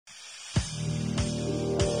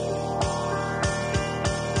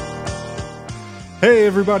Hey,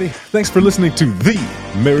 everybody. Thanks for listening to the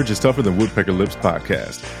Marriage is Tougher Than Woodpecker Lips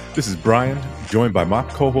podcast. This is Brian, joined by my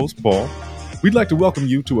co-host, Paul. We'd like to welcome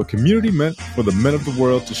you to a community meant for the men of the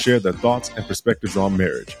world to share their thoughts and perspectives on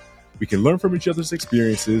marriage. We can learn from each other's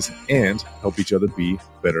experiences and help each other be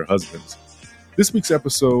better husbands. This week's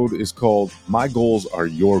episode is called My Goals Are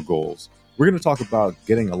Your Goals. We're going to talk about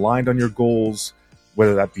getting aligned on your goals,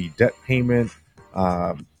 whether that be debt payment.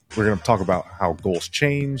 We're going to talk about how goals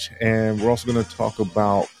change, and we're also going to talk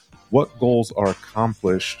about what goals are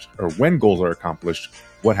accomplished, or when goals are accomplished,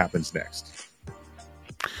 what happens next.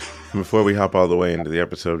 Before we hop all the way into the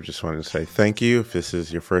episode, just wanted to say thank you if this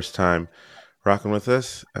is your first time rocking with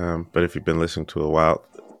us. But if you've been listening to a while,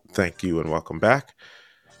 thank you and welcome back.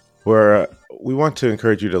 We want to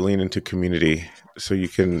encourage you to lean into community. So you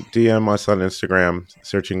can DM us on Instagram,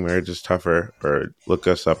 searching Marriage is Tougher, or look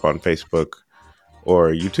us up on Facebook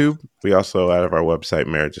or YouTube. We also have our website,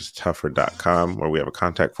 marriageistoffer.com, where we have a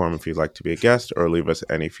contact form if you'd like to be a guest or leave us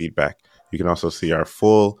any feedback. You can also see our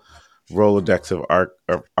full Rolodex of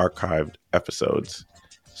archived episodes.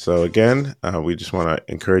 So again, we just want to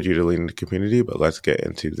encourage you to lean into community, but let's get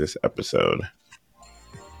into this episode.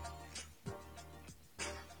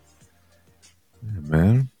 Yeah,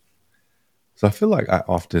 man. So I feel like I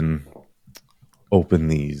often open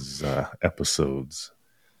these episodes.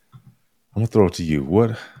 I'm going to throw it to you.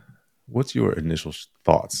 What's your initial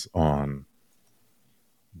thoughts on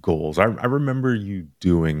goals? I remember you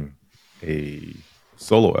doing a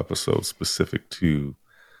solo episode specific to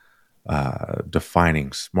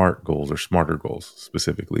defining SMART goals or smarter goals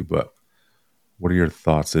specifically, but what are your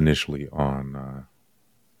thoughts initially on,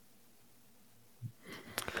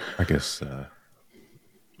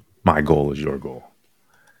 my goal is your goal?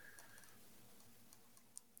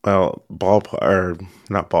 Well,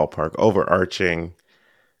 overarching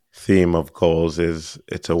theme of goals is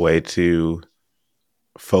it's a way to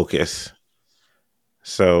focus.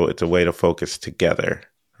 So it's a way to focus together,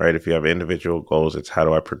 right? If you have individual goals, it's how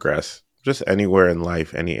do I progress? Just anywhere in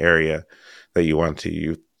life, any area that you want to.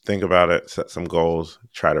 You think about it, set some goals,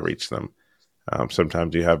 try to reach them.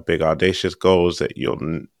 Sometimes you have big audacious goals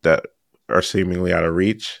that are seemingly out of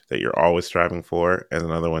reach that you're always striving for, and then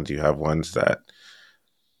other ones you have ones that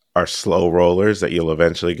are slow rollers that you'll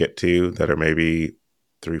eventually get to that are maybe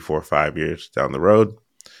 3, 4, 5 years down the road,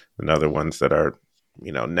 and other ones that are,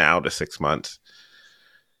 now to 6 months.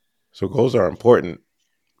 So goals are important.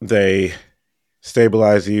 They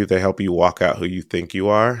stabilize you. They help you walk out who you think you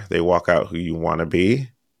are. They walk out who you want to be.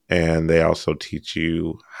 And they also teach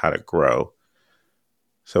you how to grow.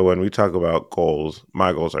 So when we talk about goals,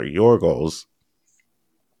 my goals are your goals.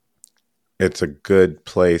 It's a good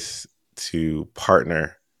place to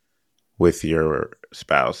partner with your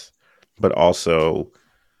spouse, but also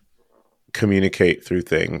communicate through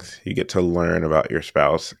things. You get to learn about your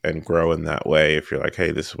spouse and grow in that way. If you're like,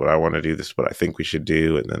 hey, this is what I want to do, this is what I think we should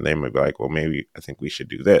do. And then they might be like, well, maybe I think we should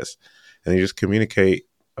do this. And you just communicate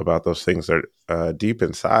about those things that are deep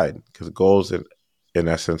inside, because goals in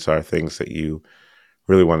essence are things that you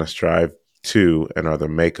really want to strive to and are the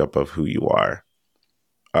makeup of who you are,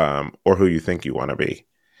 or who you think you want to be.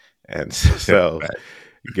 And so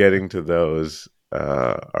getting to those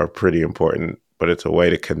are pretty important, but it's a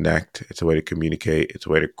way to connect. It's a way to communicate. It's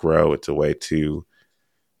a way to grow. It's a way to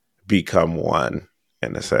become one,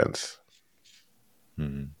 in a sense.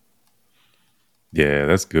 Mm-hmm. Yeah,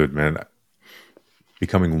 that's good, man.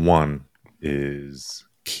 Becoming one is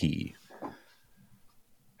key.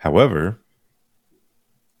 However,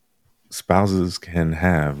 spouses can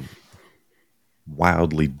have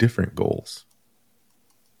wildly different goals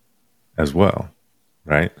as well,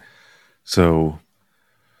 right? So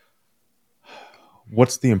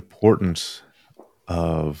what's the importance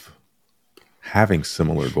of having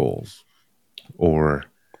similar goals? Or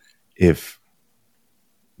if,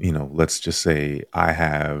 let's just say I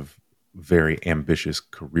have very ambitious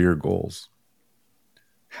career goals,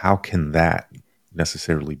 how can that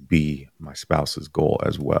necessarily be my spouse's goal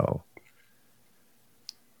as well?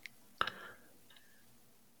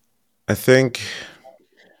 I think,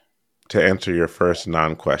 to answer your first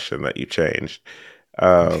non-question that you changed,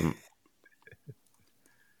 I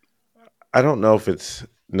don't know if it's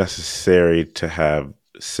necessary to have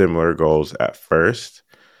similar goals at first.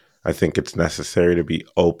 I think it's necessary to be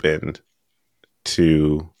open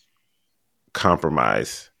to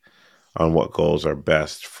compromise on what goals are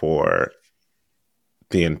best for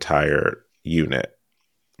the entire unit,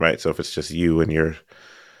 right? So if it's just you and your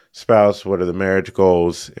spouse, what are the marriage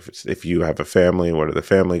goals? If you have a family, what are the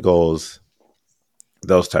family goals?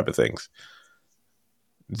 Those type of things.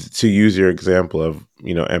 To use your example of,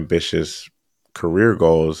 ambitious career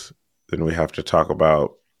goals, then we have to talk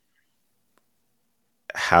about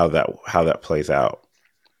how that plays out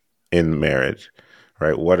in marriage,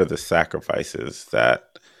 right? What are the sacrifices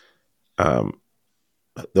that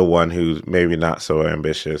the one who's maybe not so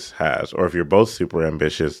ambitious has? Or if you're both super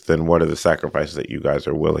ambitious, then what are the sacrifices that you guys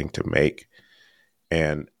are willing to make?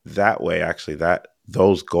 And that way, actually, that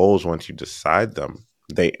those goals, once you decide them,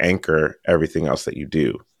 they anchor everything else that you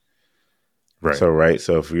do. Right.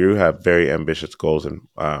 So if you have very ambitious goals, and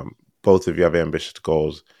both of you have ambitious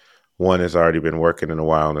goals, one has already been working in a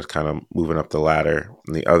while and is kind of moving up the ladder,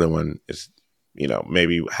 and the other one is,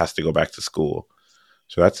 maybe has to go back to school.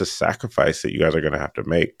 So that's a sacrifice that you guys are going to have to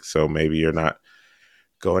make. So maybe you're not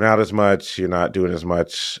going out as much, you're not doing as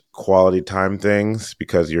much quality time things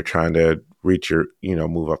because you're trying to reach your,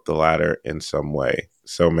 move up the ladder in some way.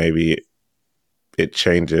 So maybe it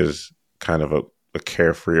changes kind of a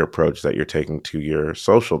carefree approach that you're taking to your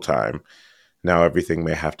social time. Now everything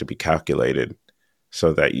may have to be calculated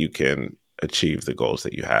so that you can achieve the goals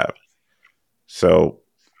that you have. So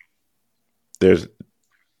they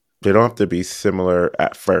don't have to be similar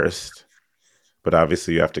at first, but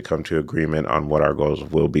obviously you have to come to agreement on what our goals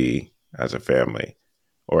will be as a family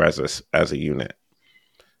or as a unit.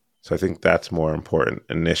 So I think that's more important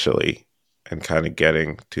initially, and kind of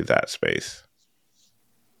getting to that space.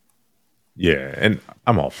 Yeah, and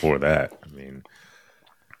I'm all for that. I mean,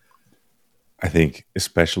 I think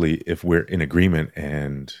especially if we're in agreement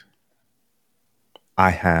and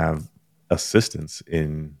I have assistance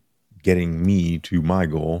in getting me to my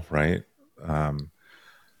goal, right? I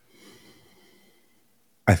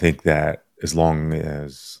think that as long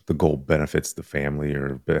as the goal benefits the family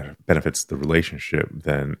or benefits the relationship,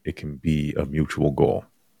 then it can be a mutual goal.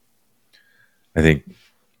 I think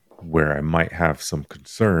where I might have some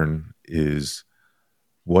concern is,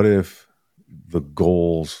 what if the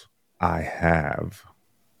goals I have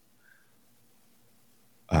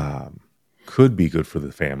could be good for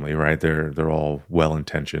the family, right? They're all well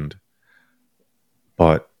intentioned,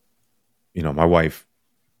 but my wife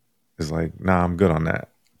is like, "Nah, I'm good on that."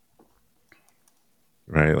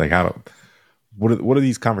 Right? Like, what do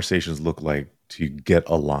these conversations look like to get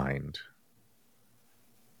aligned?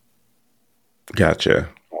 Gotcha.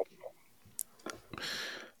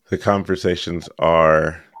 The conversations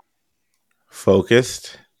are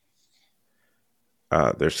focused,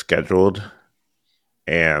 they're scheduled,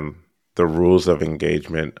 and the rules of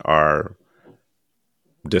engagement are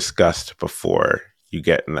discussed before you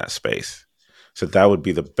get in that space. So that would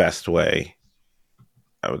be the best way,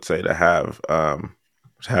 I would say, to have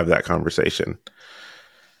that conversation.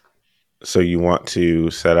 So you want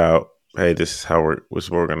to set out, hey, this is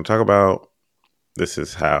what we're going to talk about. This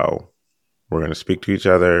is how we're going to speak to each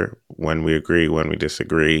other, when we agree, when we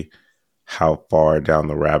disagree. How far down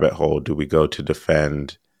the rabbit hole do we go to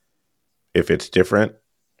defend if it's different,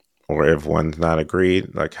 or if one's not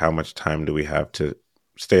agreed? Like, how much time do we have to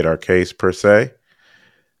state our case, per se?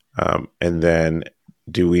 And then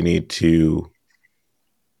do we need to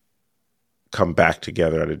come back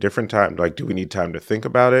together at a different time? Like, do we need time to think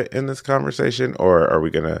about it in this conversation, or are we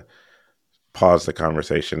going to pause the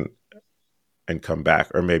conversation and come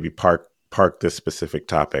back, or maybe park this specific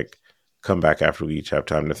topic, come back after we each have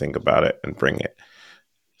time to think about it and bring it?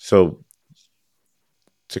 So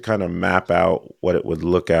to kind of map out what it would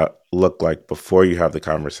look like before you have the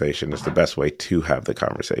conversation is the best way to have the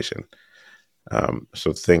conversation.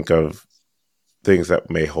 So think of things that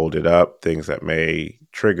may hold it up, things that may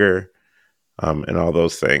trigger, and all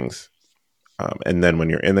those things. And then when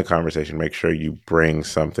you're in the conversation, make sure you bring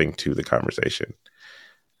something to the conversation.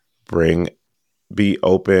 Be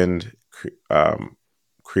open,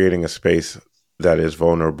 creating a space that is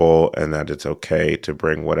vulnerable, and that it's okay to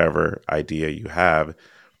bring whatever idea you have,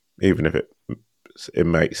 even if it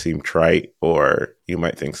might seem trite, or you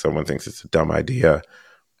might think someone thinks it's a dumb idea.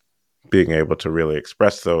 Being able to really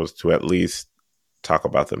express those, to at least talk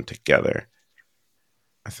about them together.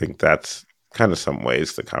 I think that's kind of some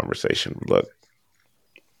ways the conversation would look.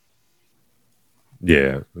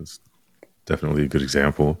 Yeah, that's definitely a good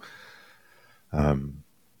example.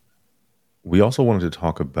 We also wanted to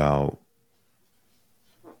talk about,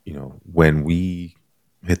 when we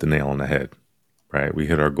hit the nail on the head, right? We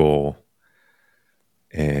hit our goal,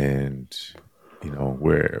 and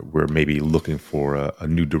we're maybe looking for a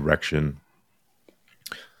new direction,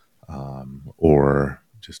 or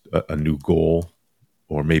just a new goal,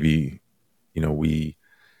 or maybe we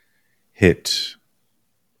hit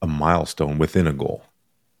a milestone within a goal.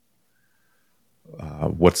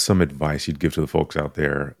 What's some advice you'd give to the folks out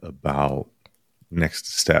there about next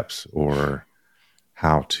steps, or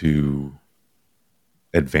how to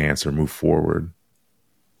advance or move forward?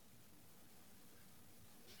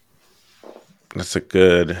 That's a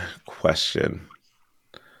good question.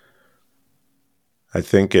 I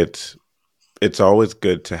think it's always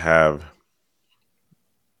good to have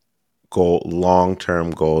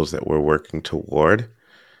long-term goals that we're working toward,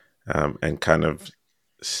 and kind of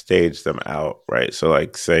stage them out, right? So,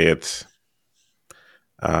 like, say it's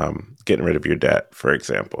getting rid of your debt, for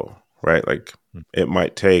example, right? Like, it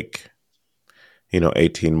might take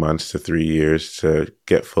 18 months to 3 years to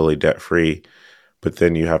get fully debt free, but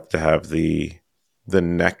then you have to have the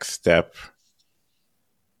next step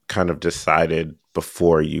kind of decided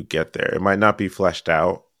before you get there. It might not be fleshed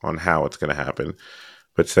out on how it's going to happen,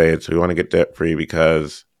 but say it's we want to get debt free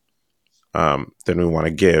because then we want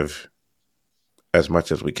to give as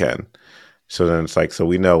much as we can. So then it's like, so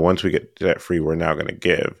we know once we get debt free, we're now going to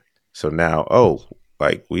give. So now,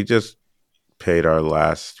 like, we just paid our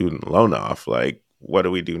last student loan off. Like, what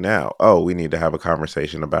do we do now? Oh, we need to have a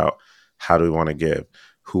conversation about how do we want to give?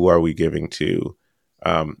 Who are we giving to?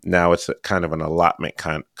 Now it's kind of an allotment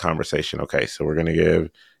conversation. Okay, so we're going to give,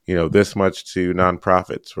 this much to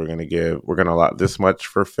nonprofits. We're going to allot this much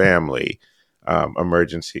for family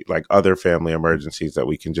emergency, like other family emergencies that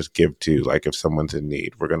we can just give to, like if someone's in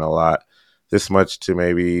need. We're going to allot this much to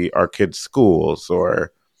maybe our kids' schools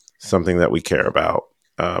or something that we care about.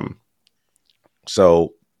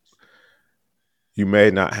 So you may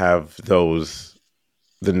not have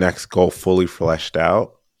the next goal fully fleshed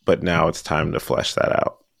out, but now it's time to flesh that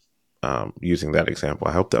out. Using that example,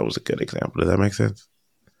 I hope that was a good example. Does that make sense?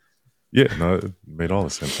 Yeah, no, it made all the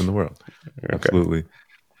sense in the world. Okay. Absolutely.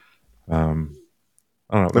 I don't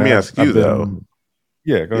know. Let me ask you though.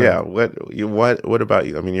 Yeah, go ahead. Yeah. What about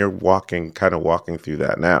you? I mean, you're kind of walking through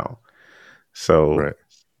that now. So right.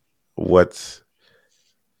 What's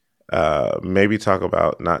maybe talk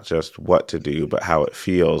about not just what to do, but how it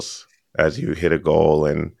feels as you hit a goal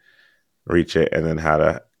and reach it, and then how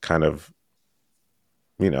to kind of,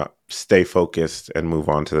 stay focused and move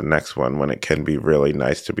on to the next one when it can be really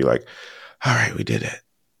nice to be like, all right, we did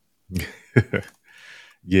it.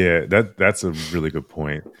 Yeah, that's a really good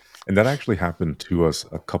point. And that actually happened to us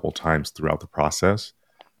a couple times throughout the process,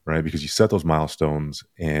 right? Because you set those milestones,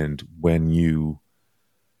 and when you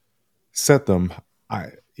set them,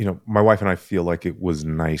 my wife and I feel like it was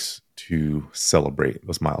nice to celebrate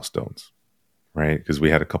those milestones, right? Because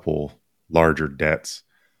we had a couple larger debts.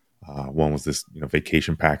 One was this,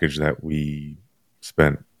 vacation package that we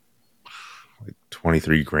spent like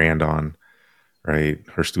 23 grand on, right?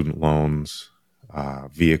 Her student loans,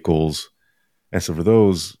 vehicles. And so for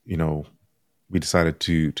those, we decided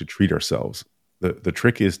to treat ourselves. The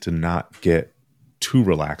trick is to not get too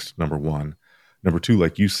relaxed, number one. Number two,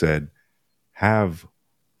 like you said, have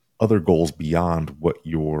other goals beyond what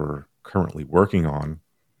you're currently working on.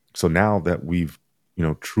 So now that we've,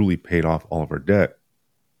 truly paid off all of our debt,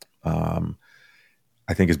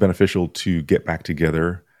 I think it's beneficial to get back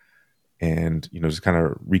together and, just kind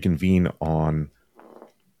of reconvene on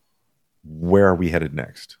where are we headed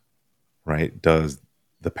next, right? Does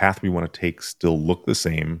the path we want to take still look the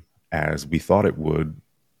same as we thought it would,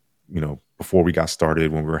 before we got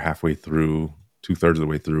started, when we were halfway through, 2/3 of the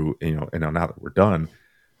way through, and now that we're done,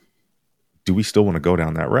 do we still want to go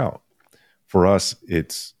down that route? For us,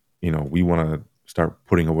 it's, we want to start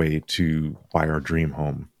putting away to buy our dream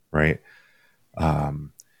home, right?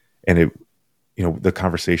 And it, the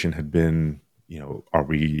conversation had been, are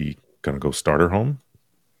we going to go starter home?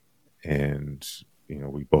 And,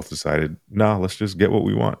 we both decided, no, let's just get what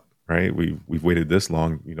we want, right? We've waited this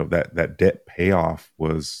long, that debt payoff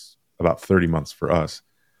was about 30 months for us.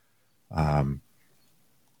 And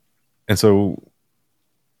so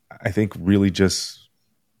I think really just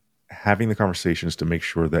having the conversations to make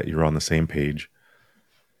sure that you're on the same page,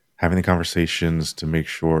 having the conversations to make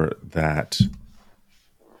sure that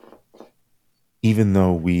even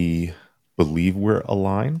though we believe we're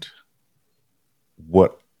aligned,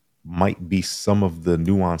 what might be some of the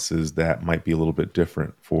nuances that might be a little bit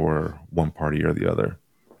different for one party or the other,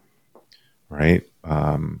 right?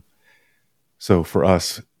 So for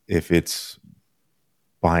us, if it's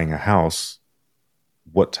buying a house,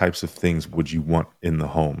 what types of things would you want in the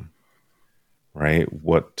home, right?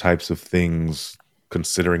 What types of things,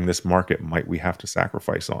 considering this market, might we have to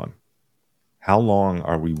sacrifice on? How long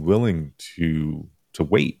are we willing to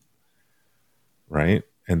wait, right?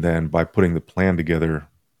 And then by putting the plan together,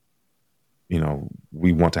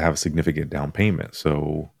 we want to have a significant down payment.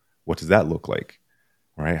 So what does that look like,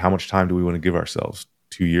 right? How much time do we want to give ourselves?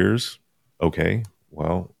 2 years? Okay,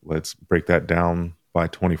 well, let's break that down by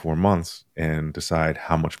 24 months and decide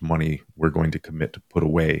how much money we're going to commit to put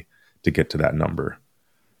away to get to that number,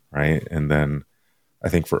 right? And then I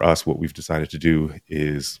think for us, what we've decided to do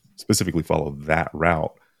is specifically follow that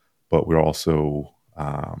route, but we're also,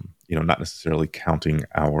 not necessarily counting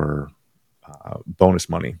our bonus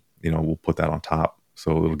money. We'll put that on top,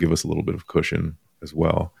 so it'll give us a little bit of cushion as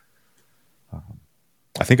well.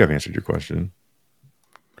 I think I've answered your question.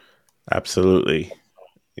 Absolutely.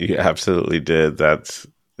 You absolutely did.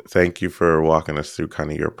 Thank you for walking us through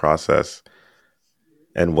kind of your process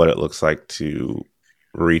and what it looks like to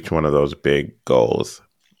reach one of those big goals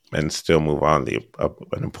and still move on.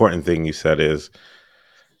 An important thing you said is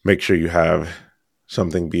make sure you have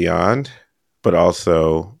something beyond, but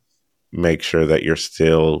also make sure that you're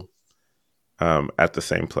still at the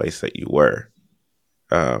same place that you were,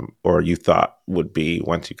 or you thought would be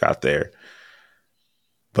once you got there.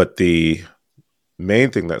 But the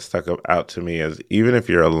main thing that stuck out to me is even if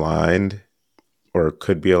you're aligned or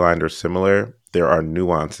could be aligned or similar, there are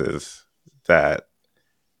nuances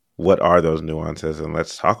what are those nuances? And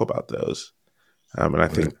let's talk about those. And I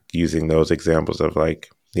think using those examples of like,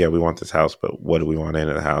 yeah, we want this house, but what do we want in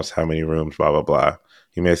the house? How many rooms, blah, blah, blah.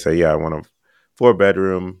 You may say, yeah, I want a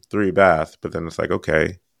 4-bedroom, 3-bath, but then it's like,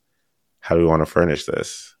 okay, how do we want to furnish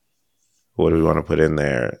this? What do we want to put in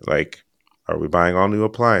there? Like, are we buying all new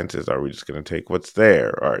appliances? Are we just going to take what's there?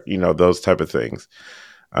 Or, those type of things.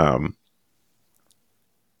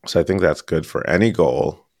 So I think that's good for any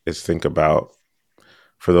goal is think about,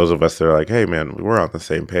 for those of us that are like, hey, man, we're on the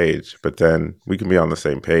same page, but then we can be on the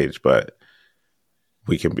same page, but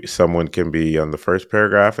someone can be on the first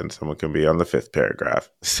paragraph and someone can be on the 5th paragraph.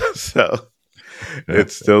 So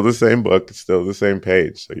it's still the same book. It's still the same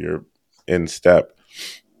page. So you're in step,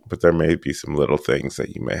 but there may be some little things that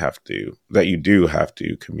you do have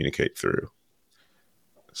to communicate through.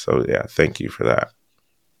 So yeah, thank you for that.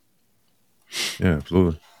 Yeah,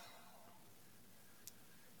 absolutely.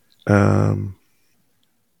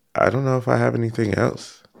 I don't know if I have anything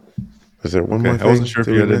else. Is there one more thing? I wasn't sure if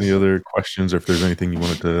you had any other questions or if there's anything you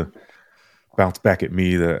wanted to bounce back at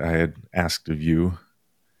me that I had asked of you.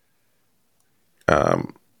 I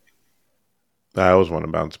always want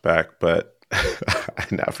to bounce back, but I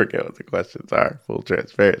now forget what the questions are. Full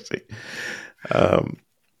transparency.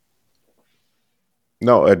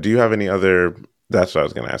 No, do you have any other? That's what I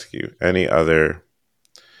was going to ask you. Any other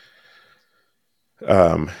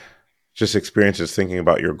just experiences thinking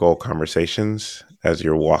about your goal conversations as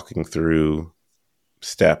you're walking through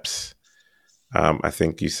steps? I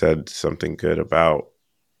think you said something good about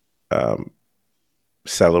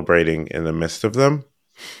celebrating in the midst of them.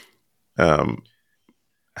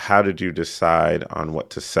 How did you decide on what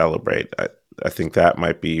to celebrate? I think that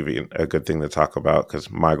might be even a good thing to talk about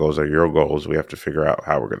because my goals are your goals. We have to figure out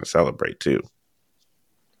how we're going to celebrate too.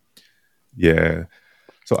 Yeah.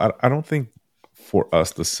 So I don't think for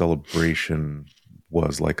us the celebration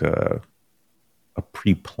was like a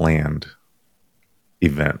pre-planned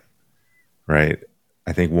event, right?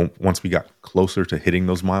 I think once we got closer to hitting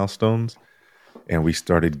those milestones and we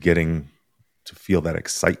started getting to feel that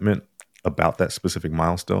excitement about that specific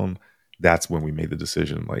milestone, that's when we made the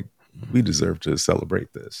decision, like, we deserve to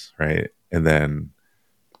celebrate this, right? And then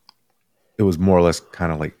it was more or less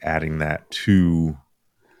kind of like adding that to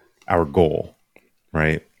our goal,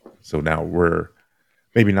 right? So now we're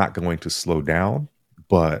maybe not going to slow down,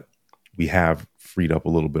 but we have freed up a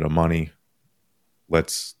little bit of money.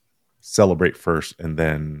 Let's celebrate first and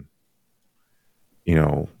then,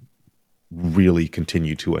 really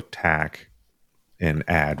continue to attack and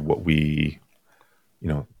add what we,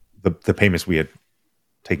 the payments we had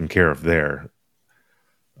taken care of there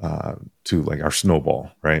to like our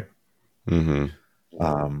snowball, right? Mm-hmm.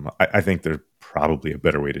 I think there's probably a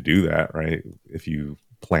better way to do that, right? If you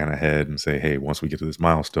plan ahead and say, hey, once we get to this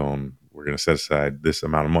milestone, we're going to set aside this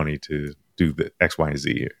amount of money to do the X, Y, and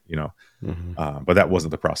Z, Mm-hmm. But that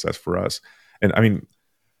wasn't the process for us. And I mean,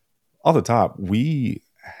 off the top, we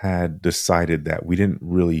had decided that we didn't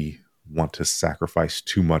really want to sacrifice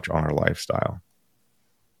too much on our lifestyle.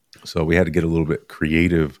 So we had to get a little bit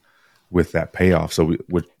creative with that payoff. So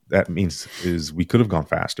what that means is we could have gone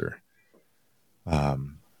faster.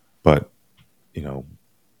 But,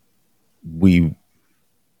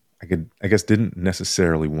 I guess didn't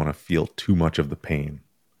necessarily want to feel too much of the pain.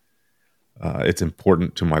 It's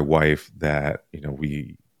important to my wife that,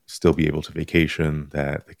 we still be able to vacation,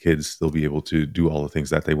 that the kids still be able to do all the things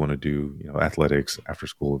that they want to do, athletics, after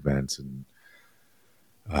school events, and,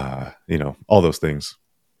 all those things.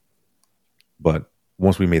 But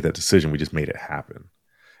once we made that decision, we just made it happen.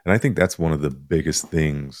 And I think that's one of the biggest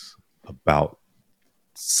things about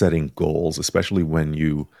setting goals, especially when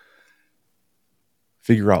you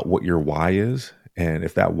figure out what your why is. And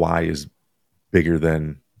if that why is bigger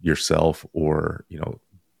than yourself or,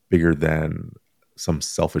 bigger than some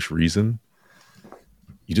selfish reason,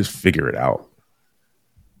 you just figure it out.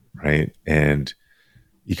 Right. And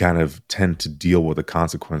you kind of tend to deal with the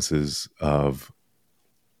consequences of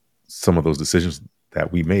some of those decisions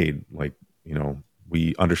that we made. Like,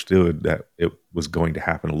 we understood that it was going to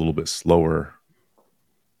happen a little bit slower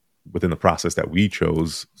within the process that we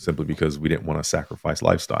chose, simply because we didn't want to sacrifice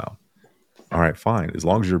lifestyle. All right, fine. As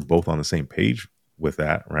long as you're both on the same page with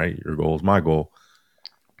that, right? Your goal is my goal.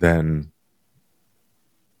 Then,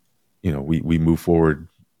 we move forward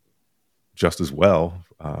just as well,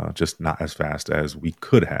 just not as fast as we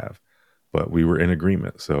could have, but we were in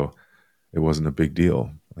agreement. So it wasn't a big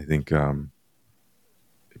deal. I think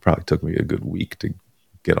it probably took me a good week to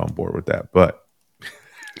get on board with that. But,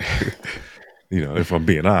 if I'm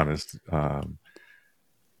being honest,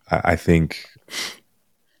 I think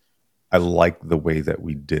I like the way that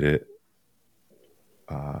we did it,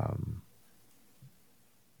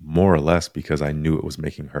 more or less because I knew it was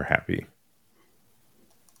making her happy.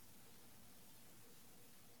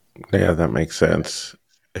 Yeah, that makes sense.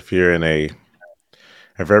 If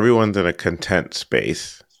everyone's in a content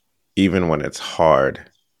space, even when it's hard,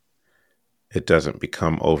 it doesn't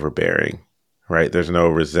become overbearing, right? There's no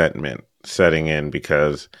resentment setting in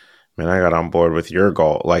because, man, I got on board with your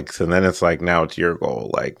goal. Like, so then it's like, now it's your goal.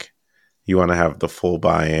 Like, you want to have the full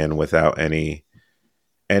buy-in without any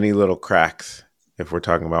little cracks. If we're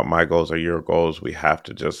talking about my goals or your goals, we have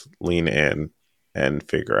to just lean in and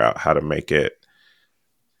figure out how to make it,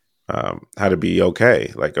 how to be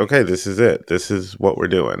okay. Like, okay, this is it. This is what we're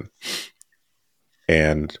doing.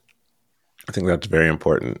 And I think that's very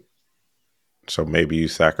important. So maybe you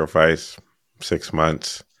sacrifice 6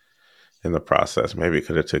 months in the process. Maybe it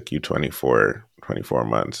could have took you 24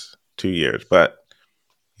 months, 2 years, but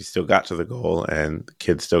you still got to the goal and the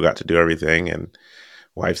kids still got to do everything and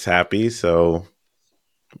wife's happy. So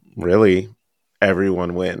really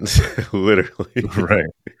everyone wins, literally.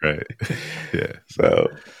 Right. Yeah. So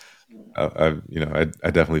I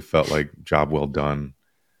definitely felt like job well done.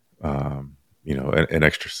 An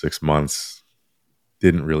extra 6 months,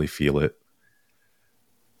 didn't really feel it.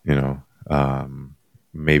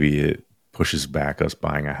 Maybe it pushes back us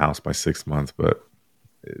buying a house by 6 months, but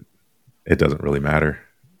it doesn't really matter.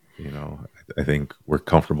 I think we're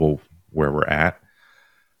comfortable where we're at.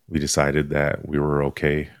 We decided that we were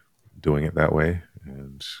okay doing it that way.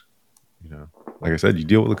 And, like I said, you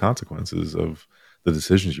deal with the consequences of the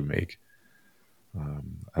decisions you make.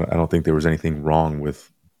 I don't think there was anything wrong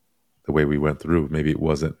with the way we went through. Maybe it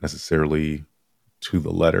wasn't necessarily to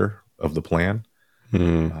the letter of the plan,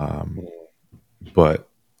 but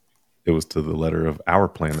it was to the letter of our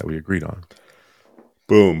plan that we agreed on.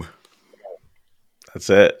 Boom. That's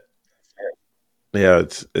it. Yeah,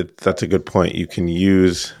 that's a good point. You can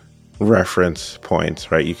use reference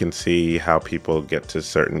points, right? You can see how people get to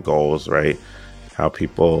certain goals, right? How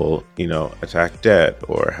people, attack debt,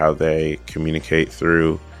 or how they communicate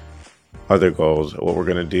through other goals, what we're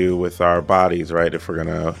going to do with our bodies, right? If we're going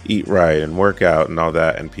to eat right and work out and all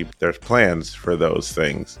that, and there's plans for those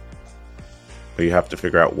things. But you have to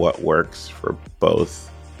figure out what works for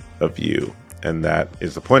both of you. And that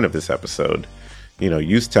is the point of this episode.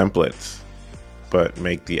 Use templates, but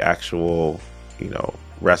make the actual,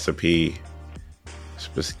 recipe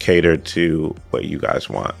catered to what you guys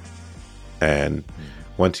want. And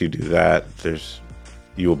once you do that,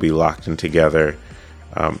 you will be locked in together.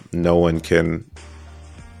 No one can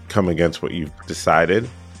come against what you've decided,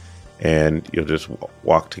 and you'll just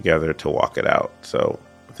walk together to walk it out. So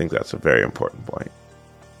I think that's a very important point.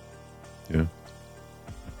 Yeah.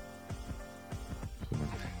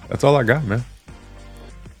 That's all I got, man.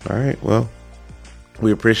 All right. Well,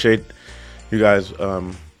 we appreciate you guys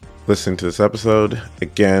listening to this episode.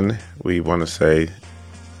 Again, we want to say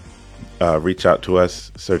reach out to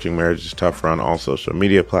us, searching Marriage is Tougher on all social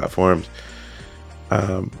media platforms.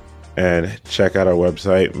 And check out our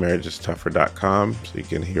website, marriageistougher.com, so you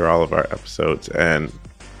can hear all of our episodes. And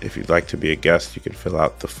if you'd like to be a guest, you can fill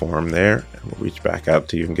out the form there, and we'll reach back out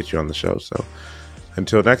to you and get you on the show. So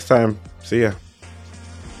until next time, see ya.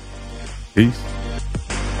 Peace.